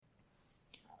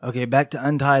Okay, back to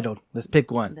Untitled. Let's pick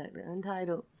one. Back to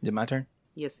Untitled. Is it my turn?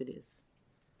 Yes, it is.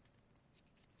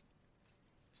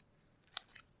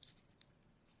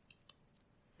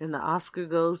 And the Oscar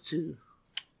goes to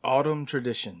Autumn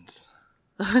Traditions.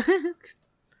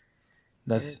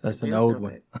 That's It's an real old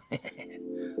one.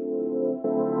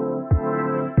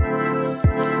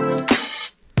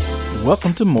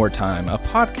 Welcome to More Time, a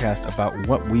podcast about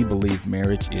what we believe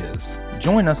marriage is.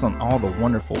 Join us on all the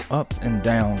wonderful ups and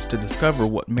downs to discover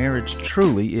what marriage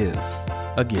truly is,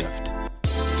 a gift.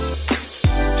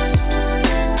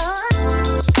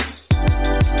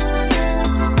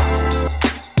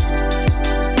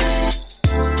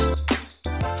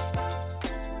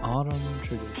 Autumn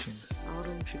Traditions.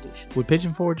 Autumn Traditions. Would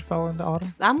Pigeon Forge fall into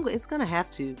autumn? It's going to have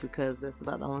to, because that's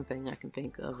about the only thing I can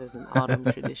think of as an autumn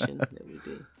tradition that we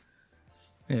do.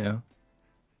 Yeah.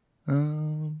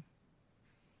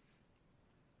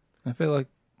 I feel like,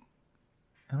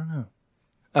 I don't know.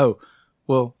 Oh,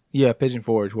 well, yeah, Pigeon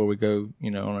Forge, where we go,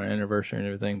 on our anniversary and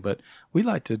everything. But we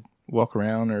like to walk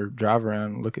around or drive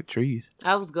around and look at trees.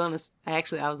 I was gonna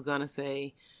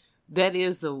say there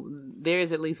is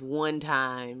at least one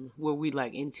time where we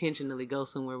like intentionally go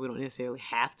somewhere we don't necessarily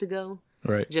have to go,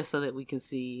 Right. just so that we can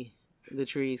see the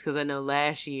trees. Because I know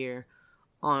last year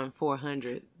on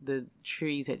 400, the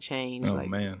trees had changed. Oh,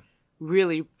 man.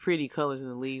 Really pretty colors in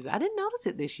the leaves. I didn't notice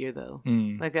it this year though.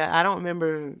 Mm. I don't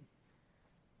remember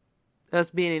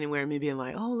us being anywhere and me being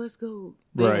like, oh, let's go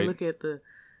there and look at the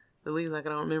leaves. Like, I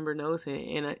don't remember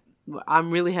noticing. And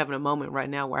I'm really having a moment right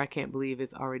now where I can't believe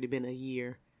it's already been a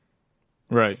year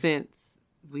since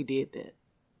we did that.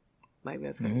 Like,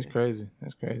 that's crazy. It's crazy.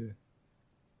 That's crazy.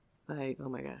 Like, oh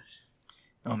my gosh.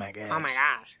 Oh my gosh. Oh my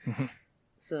gosh.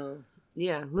 So,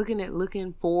 yeah,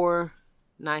 looking for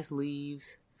nice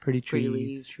leaves. Pretty trees.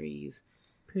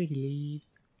 Pretty leaves.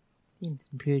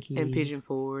 And Pigeon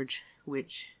Forge,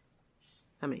 which,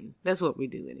 I mean, that's what we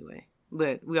do anyway.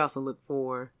 But we also look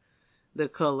for the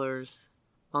colors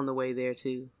on the way there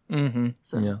too. Mm-hmm.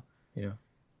 So, yeah.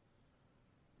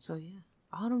 So, yeah.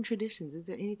 Autumn traditions. Is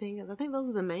there anything else? I think those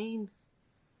are the main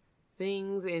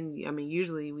things. And, I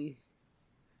mean,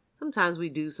 sometimes we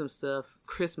do some stuff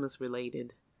Christmas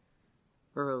related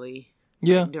early.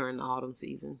 Yeah. During the autumn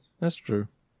season. That's true.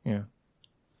 Yeah.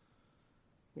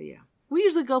 But yeah. We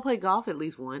usually go play golf at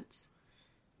least once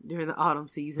during the autumn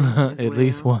season. At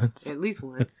least once. At least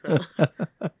once.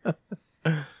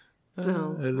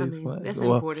 So, that's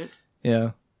important.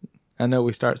 Yeah. I know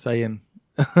we start saying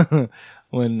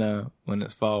when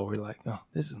it's fall, we're like, oh,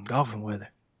 this is some golfing weather.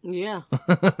 Yeah.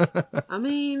 I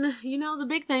mean, the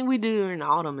big thing we do during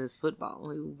autumn is football.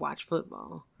 We watch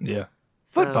football. Yeah.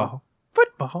 So,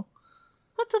 Football.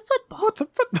 What's a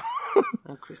football?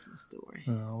 A Christmas Story.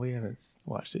 Oh, we haven't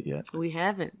watched it yet. We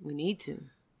haven't. We need to.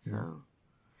 So,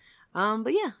 but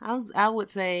yeah, I would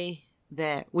say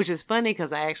that, which is funny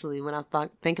because I actually, when I was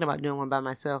thinking about doing one by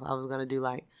myself, I was going to do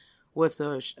like, what's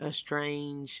a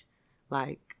strange,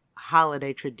 like,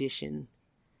 holiday tradition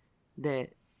that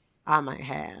I might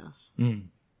have. Mm.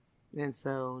 And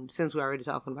so, since we're already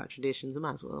talking about traditions, I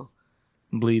might as well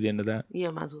bleed into that. Yeah,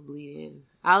 might as well bleed in.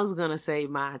 I was going to say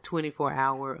my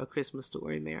 24-hour A Christmas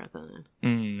Story marathon.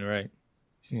 Right.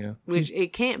 Yeah. Which,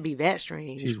 it can't be that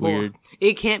strange. She's weird.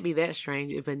 It can't be that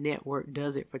strange if a network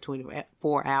does it for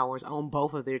 24 hours on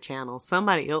both of their channels.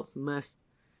 Somebody else must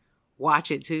watch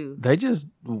it too. They just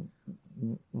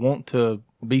want to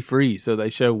be free, so they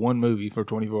show one movie for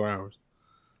 24 hours.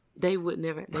 They would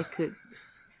never, they could,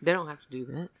 they don't have to do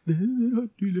that. They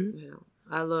don't do that. You know,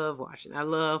 I love watching. I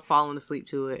love falling asleep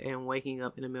to it and waking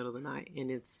up in the middle of the night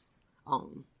and it's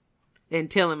on.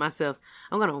 And telling myself,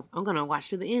 I'm gonna watch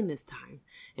to the end this time,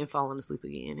 and falling asleep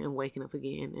again and waking up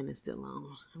again and it's still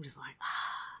on. I'm just like,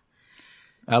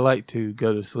 I like to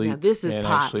go to sleep. Now, this is and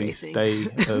pod actually racing. stay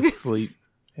asleep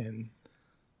and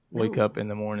wake up in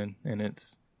the morning and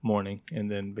it's morning,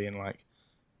 and then being like,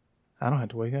 I don't have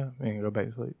to wake up and go back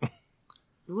to sleep.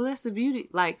 Well, that's the beauty.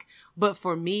 Like, but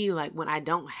for me, like when I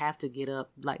don't have to get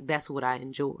up, like that's what I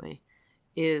enjoy.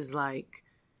 Is like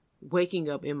waking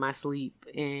up in my sleep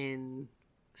and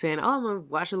saying, oh, I'm going to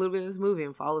watch a little bit of this movie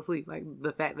and fall asleep. Like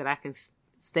the fact that I can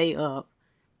stay up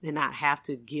and not have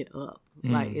to get up.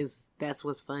 Like that's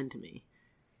what's fun to me.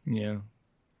 Yeah.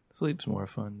 Sleep's more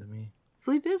fun to me.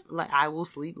 Sleep is like, I will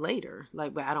sleep later.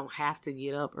 Like, but I don't have to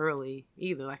get up early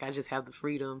either. Like I just have the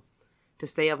freedom to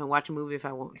stay up and watch a movie if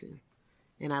I want to.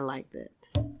 And I like that.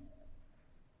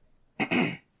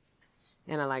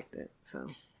 So.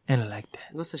 And I like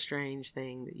that. What's a strange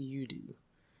thing that you do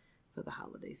for the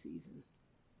holiday season?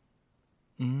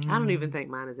 I don't even think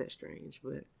mine is that strange,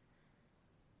 but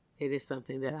it is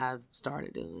something that I've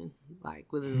started doing,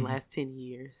 like, within the last 10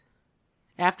 years.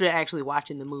 After actually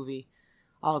watching the movie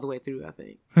all the way through, I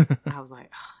think. I was like,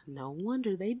 oh, no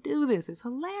wonder they do this. It's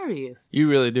hilarious. You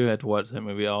really do have to watch that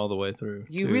movie all the way through.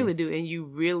 You too. really do. And you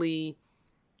really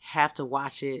have to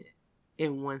watch it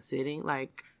in one sitting,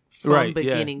 like, from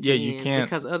beginning to end. You can't.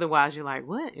 Because otherwise you're like,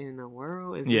 what in the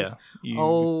world is this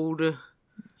old...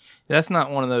 That's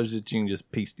not one of those that you can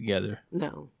just piece together.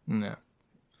 No.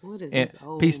 What is this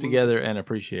old piece movie? Together and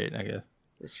appreciate, I guess.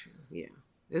 That's true, yeah.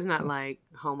 It's not like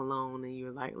Home Alone and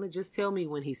you're like, just tell me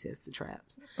when he sets the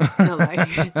traps. No,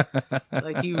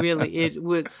 like you really, it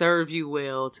would serve you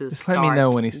well to just start. Let me know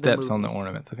when he steps on the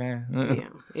ornaments, okay? Yeah,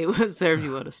 it would serve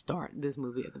you well to start this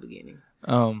movie at the beginning.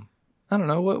 I don't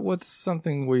know. What's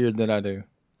something weird that I do?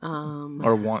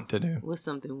 Or want to do? What's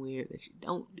something weird that you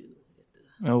don't do?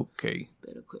 Okay.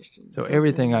 Better question. So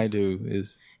everything I do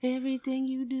is... Everything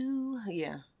you do?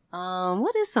 Yeah.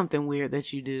 What is something weird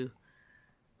that you do?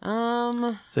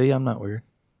 See, I'm not weird.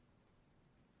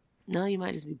 No, you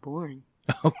might just be boring.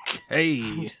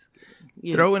 Okay.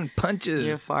 Throwing punches.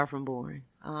 You're far from boring.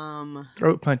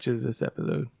 Throat punches this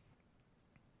episode.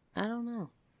 I don't know.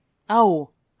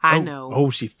 Oh, I know. Oh,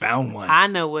 she found one. I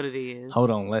know what it is. Hold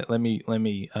on. Let me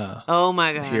oh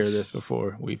my gosh. hear this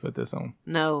before we put this on.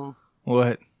 No.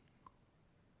 What?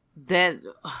 That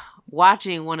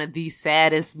watching one of the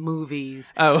saddest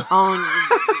movies on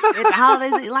at the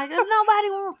holidays, like nobody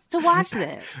wants to watch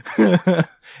that.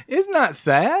 It's not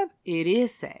sad. It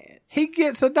is sad. He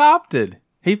gets adopted.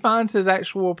 He finds his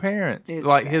actual parents, it's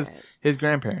like sad. his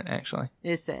grandparent. Actually,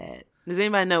 it's sad. Does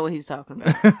anybody know what he's talking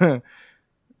about?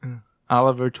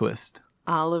 Oliver Twist.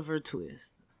 Oliver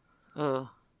Twist.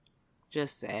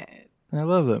 Just sad. I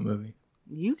love that movie.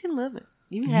 You can love it.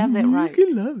 You have that right. You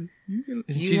can love it.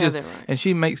 You have that right. And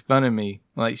she makes fun of me.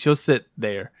 Like, she'll sit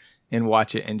there and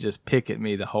watch it and just pick at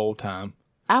me the whole time.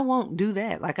 I won't do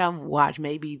that. Like, I've watched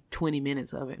maybe 20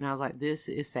 minutes of it, and I was like, this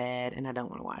is sad, and I don't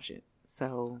want to watch it.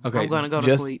 So, I'm going to go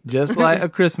to sleep. Just like A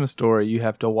Christmas Story, you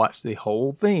have to watch the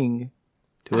whole thing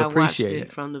to appreciate it. I watched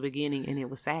it from the beginning, and it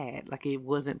was sad. Like, it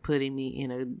wasn't putting me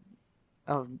in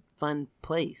a fun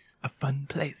place. A fun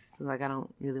place. Like, I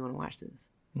don't really want to watch this.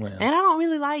 Well. And I don't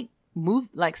really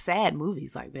like sad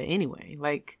movies like that anyway.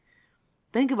 Like,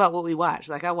 think about what we watch.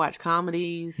 Like, I watch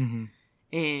comedies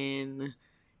and,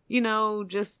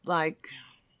 just like,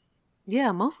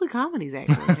 mostly comedies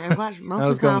actually. I watch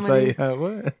mostly comedies. Say,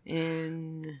 what?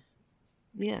 And,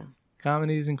 yeah.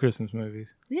 Comedies and Christmas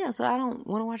movies. Yeah, so I don't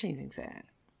want to watch anything sad.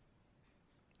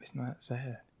 It's not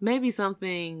sad. Maybe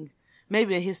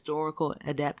a historical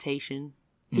adaptation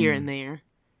here and there.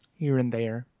 Here and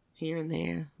there.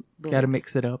 Gotta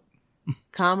mix it up.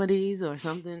 Comedies or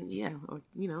something, or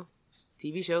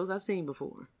TV shows I've seen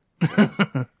before.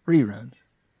 Reruns.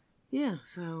 Yeah,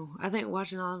 so I think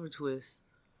watching Oliver Twist.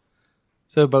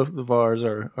 So both of ours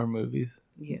are movies.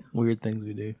 Yeah. Weird things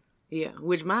we do. Yeah,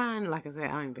 which mine, like I said,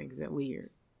 I don't even think is that weird.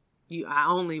 I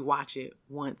only watch it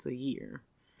once a year.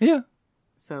 Yeah.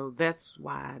 So that's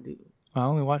why I do. I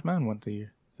only watch mine once a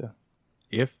year. So,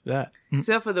 if that.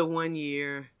 Except for the 1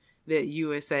 year that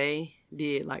USA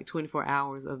did like 24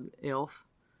 hours of Elf.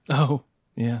 Oh,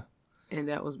 yeah. And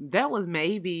that was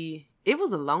maybe, it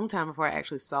was a long time before I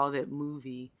actually saw that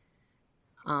movie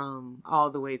all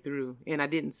the way through. And I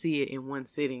didn't see it in one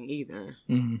sitting either.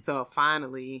 Mm-hmm. So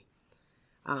finally,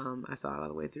 I saw it all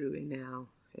the way through. And now,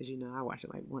 as you know, I watch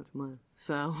it like once a month.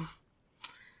 So,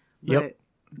 but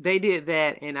they did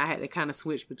that and I had to kind of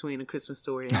switch between A Christmas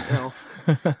Story and Elf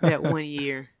that 1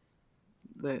 year.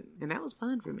 And that was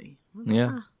fun for me.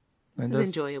 This is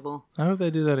enjoyable. I hope they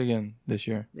do that again this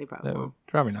year. They probably won't.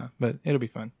 Probably not, but it'll be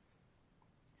fun.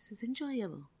 This is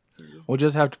enjoyable. So, we'll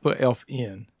just have to put Elf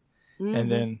in and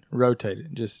then rotate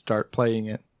it. Just start playing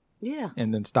it. Yeah.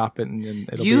 And then stop it and then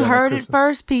it'll be You heard it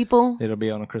first, people. It'll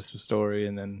be on A Christmas Story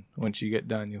and then once you get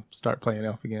done, you'll start playing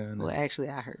Elf again. Well, actually,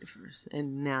 I heard it first.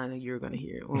 And now you're going to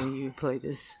hear it when you play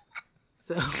this.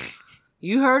 So,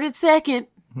 you heard it second.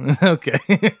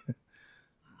 Okay.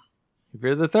 If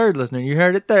you're the third listener, you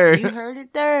heard it third. You heard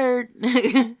it third.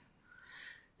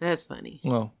 That's funny.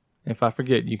 Well, if I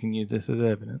forget, you can use this as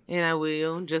evidence. And I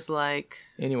will, just like...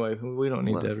 Anyway, we don't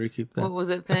need to recoup that. What was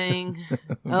that thing?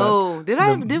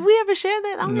 Did we ever share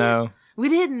that on No. there? We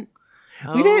didn't.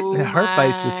 We didn't. Her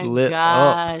face just lit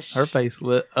up. Her face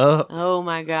lit up. Oh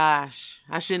my gosh.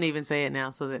 I shouldn't even say it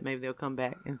now so that maybe they'll come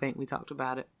back and think we talked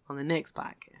about it on the next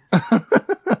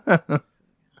podcast.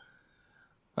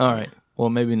 All right. Well,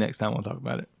 maybe next time we'll talk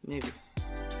about it. Maybe.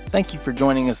 Thank you for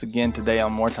joining us again today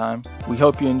on More Time. We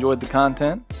hope you enjoyed the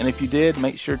content. And if you did,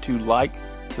 make sure to like,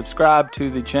 subscribe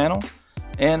to the channel,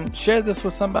 And share this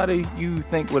with somebody you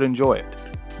think would enjoy it.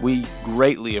 We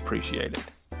greatly appreciate it.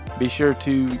 Be sure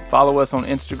to follow us on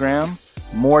Instagram,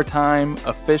 More Time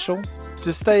Official,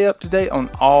 to stay up to date on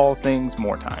all things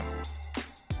More Time.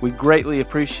 We greatly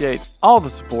appreciate all the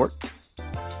support.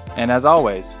 And as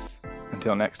always,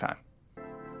 until next time.